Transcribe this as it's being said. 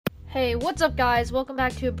Hey, what's up guys? Welcome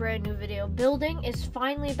back to a brand new video. Building is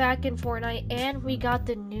finally back in Fortnite and we got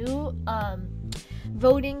the new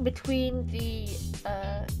voting between the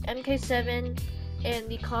MK7 and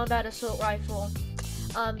the combat assault rifle.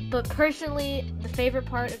 But personally, the favorite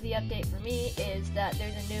part of the update for me is that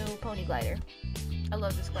there's a new pony glider. I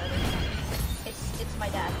love this glider. It's my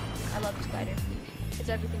dad. I love this glider. It's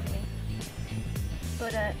everything to me.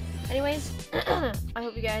 But anyways, I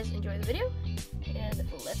hope you guys enjoy the video. And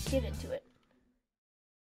let's get into it.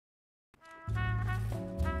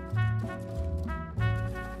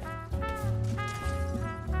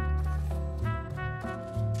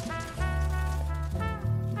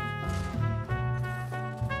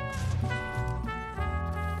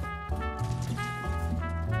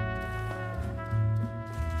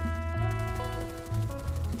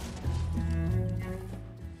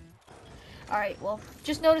 Alright, well,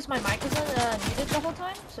 just noticed my mic wasn't muted the whole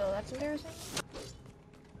time, so that's embarrassing.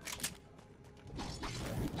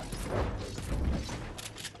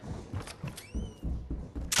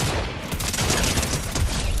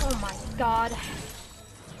 Oh my god.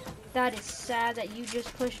 That is sad that you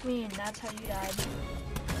just pushed me and that's how you died.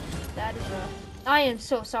 That is rough. I am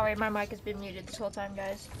so sorry my mic has been muted this whole time,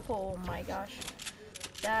 guys. Oh my gosh.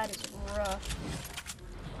 That is rough.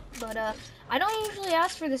 But I don't usually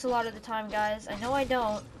ask for this a lot of the time, guys. I know I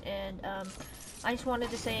don't, and I just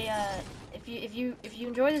wanted to say if you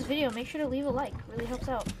enjoy this video, make sure to leave a like. It really helps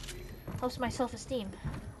out. Helps my self-esteem.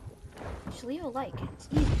 Just leave a like. It's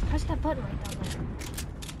easy. Press that button right down there.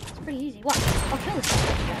 It's pretty easy. Watch. I'll kill this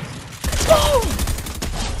guy, guys. Boom!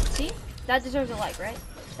 See? That deserves a like, right?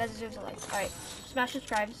 That deserves a like. Alright. Smash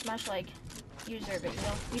subscribe, smash like. You deserve it, you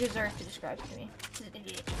know? You deserve to subscribe to me.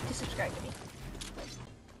 To subscribe to me.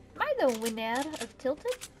 Am I the winner of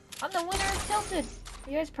Tilted? I'm the winner of Tilted.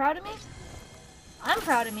 You guys proud of me? I'm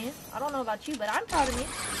proud of me. I don't know about you, but I'm proud of me.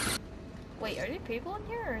 Wait, are there people in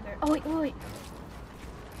here? Or are there... Oh, wait.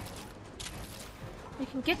 We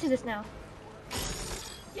can get to this now.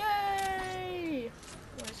 Yay!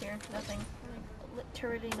 What is here? Nothing.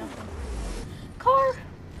 Literally nothing. Car!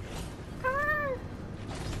 Car!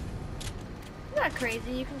 Isn't that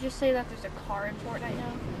crazy? You can just say that there's a car in Fortnite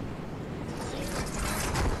now.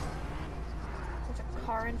 There's a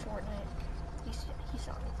car in Fortnite. He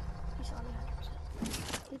saw me. He saw me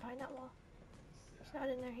 100%. He's behind that wall. He's not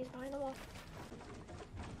in there. He's behind the wall.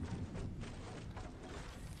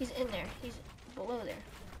 He's in there. He's below there.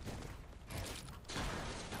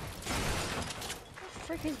 Where the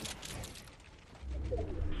frick is he?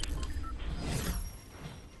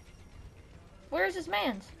 Where is this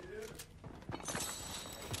man's?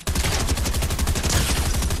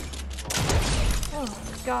 Oh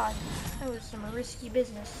my god, that was some risky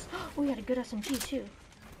business. We had a good SMG too.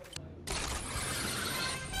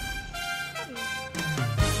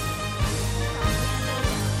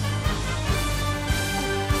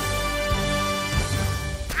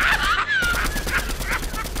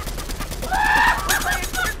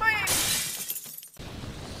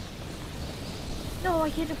 No,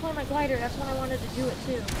 I can't deploy my glider. That's when I wanted to do it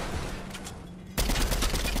too.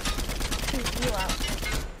 Heal out.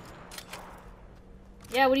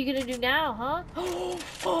 Yeah, what are you gonna do now, huh? Oh,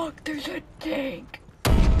 fuck, there's a tank.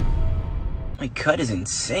 My cut is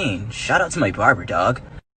insane. Shout out to my barber, dog.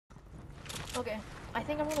 Okay, I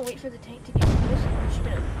think I'm gonna wait for the tank to get close. I'm just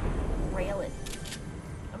gonna rail it.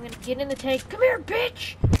 I'm gonna get in the tank. Come here,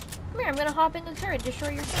 bitch! Come here, I'm gonna hop in the turret and destroy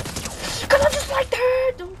your tank. Cause I'm just like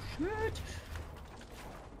that! Oh, shit!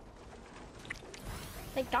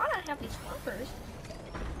 Thank God I have these flippers.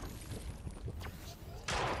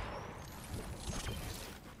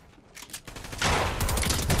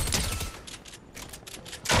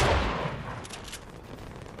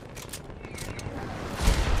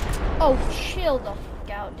 Oh, chill the fuck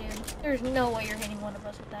out, dude. There's no way you're hitting one of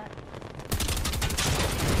us with that.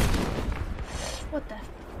 What the?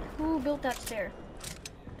 Who built that stair?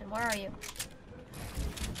 And where are you?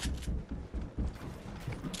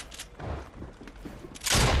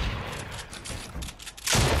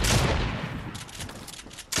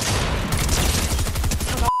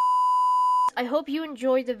 I hope you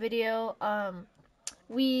enjoyed the video.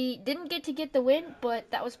 We didn't get to get the win,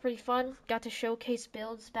 but that was pretty fun. Got to showcase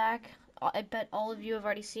builds back. I bet all of you have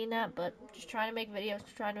already seen that, but just trying to make videos,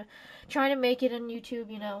 trying to make it on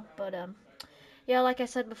YouTube, you know. But yeah, like I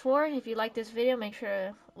said before, if you like this video, make sure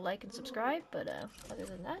to like and subscribe. But other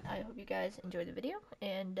than that, I hope you guys enjoyed the video,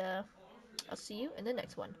 and I'll see you in the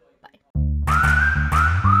next one. Bye.